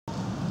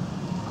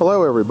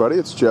Hello everybody,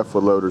 it's Jeff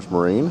with Lodders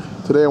Marine.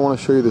 Today I want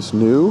to show you this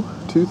new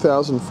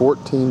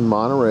 2014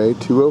 Monterey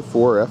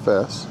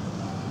 204FS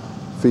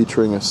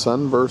featuring a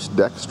Sunburst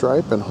deck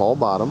stripe and hull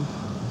bottom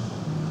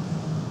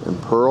and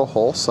pearl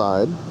hull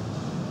side.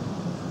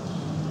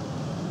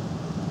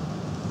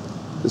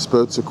 This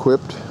boat's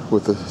equipped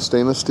with a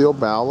stainless steel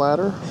bow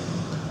ladder,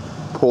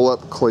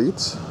 pull-up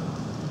cleats,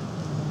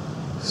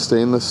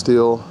 stainless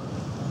steel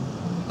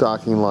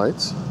docking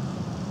lights,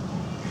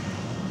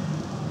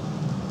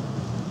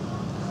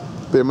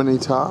 Bimini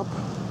top,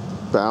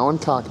 bow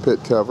and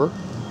cockpit cover.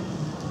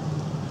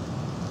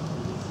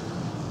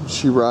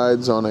 She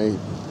rides on a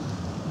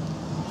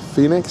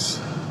Phoenix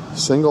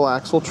single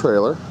axle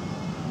trailer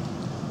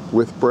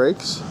with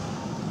brakes,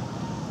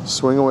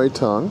 swing away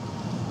tongue,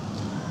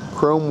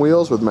 chrome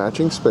wheels with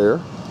matching spare.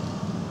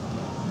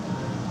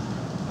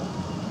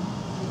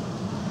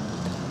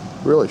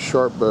 Really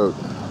sharp boat.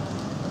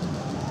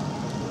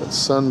 That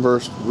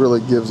Sunburst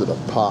really gives it a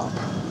pop.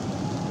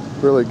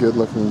 Really good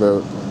looking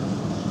boat.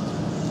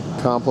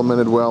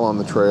 Complemented well on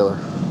the trailer.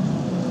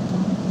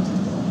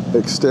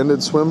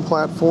 Extended swim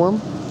platform,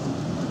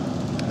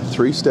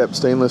 3-step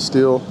stainless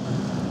steel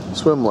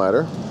swim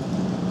ladder,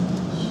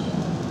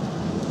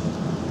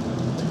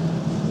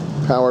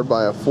 powered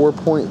by a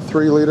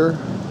 4.3 liter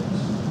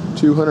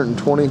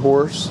 220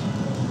 horse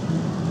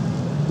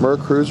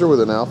Mercruiser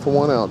with an Alpha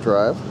 1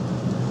 outdrive.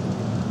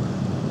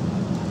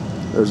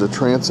 There's a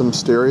Transom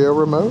stereo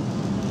remote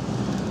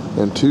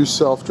and 2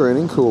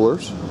 self-draining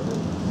coolers.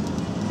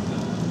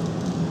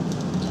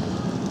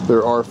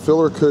 There are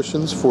filler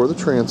cushions for the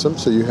transom,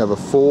 so you have a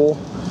full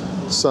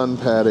sun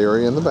pad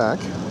area in the back.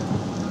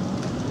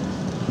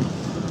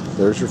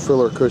 There's your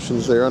filler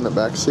cushions there on the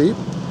back seat.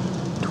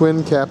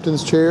 Twin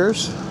captain's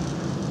chairs.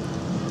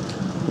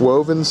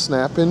 Woven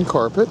snap-in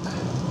carpet.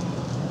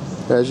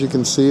 As you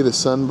can see, the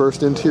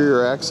Sunburst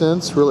interior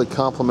accents really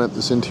complement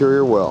this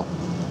interior well.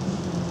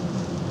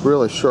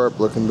 Really sharp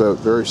looking boat,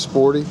 very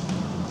sporty.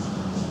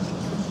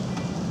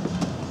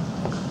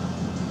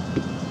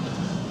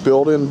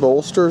 Built-in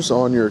bolsters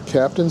on your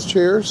captain's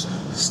chairs,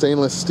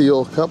 stainless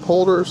steel cup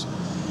holders,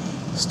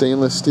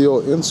 stainless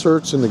steel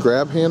inserts in the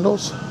grab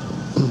handles.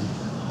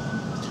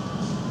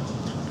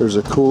 There's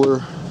a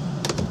cooler,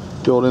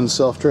 built-in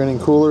self-draining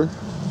cooler,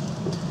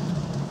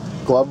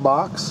 glove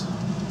box,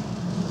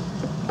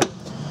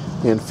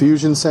 and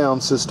Fusion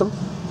sound system.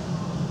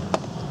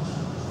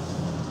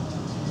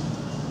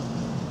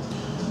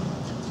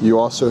 You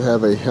also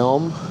have a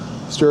Helm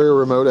stereo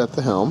remote at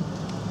the helm.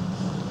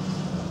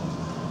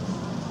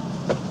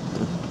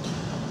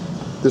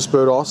 This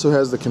boat also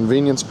has the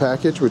convenience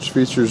package, which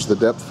features the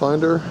depth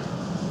finder,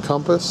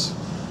 compass,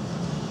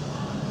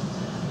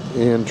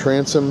 and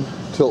transom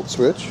tilt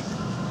switch.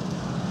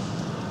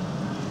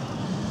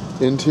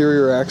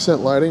 Interior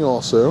accent lighting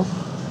also.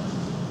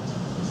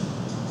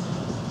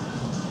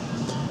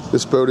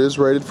 This boat is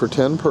rated for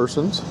 10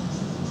 persons.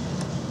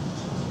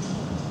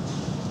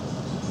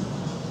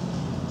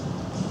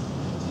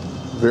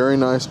 Very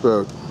nice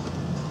boat.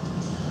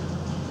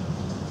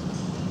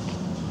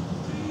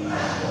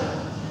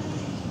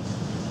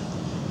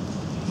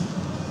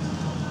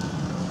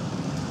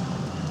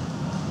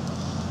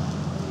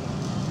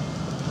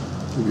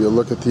 Give you a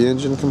look at the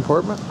engine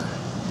compartment.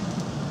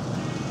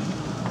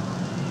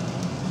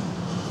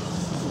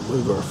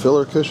 Move our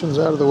filler cushions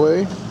out of the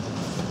way.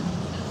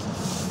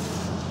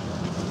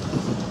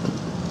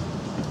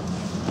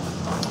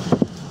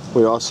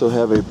 We also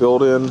have a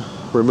built-in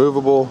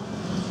removable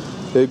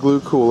igloo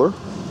cooler.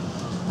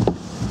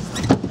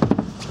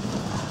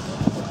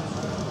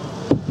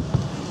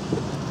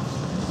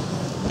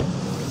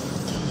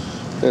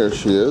 There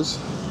she is.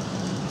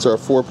 It's our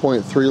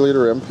 4.3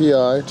 liter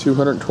MPI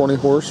 220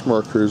 horse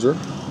Mercruiser.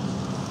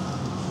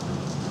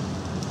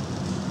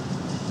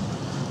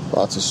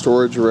 Lots of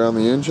storage around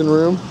the engine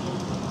room.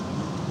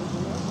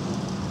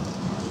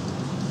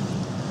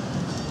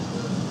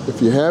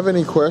 If you have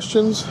any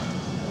questions,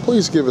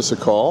 please give us a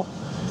call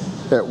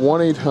at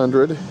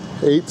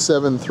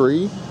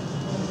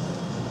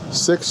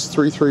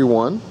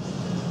 1-800-873-6331.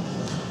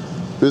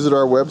 Visit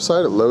our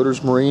website at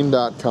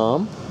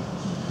loddersmarine.com.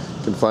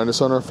 You can find us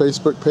on our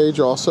Facebook page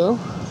also.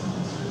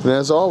 And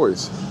as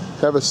always,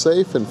 have a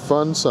safe and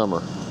fun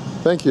summer.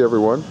 Thank you,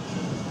 everyone.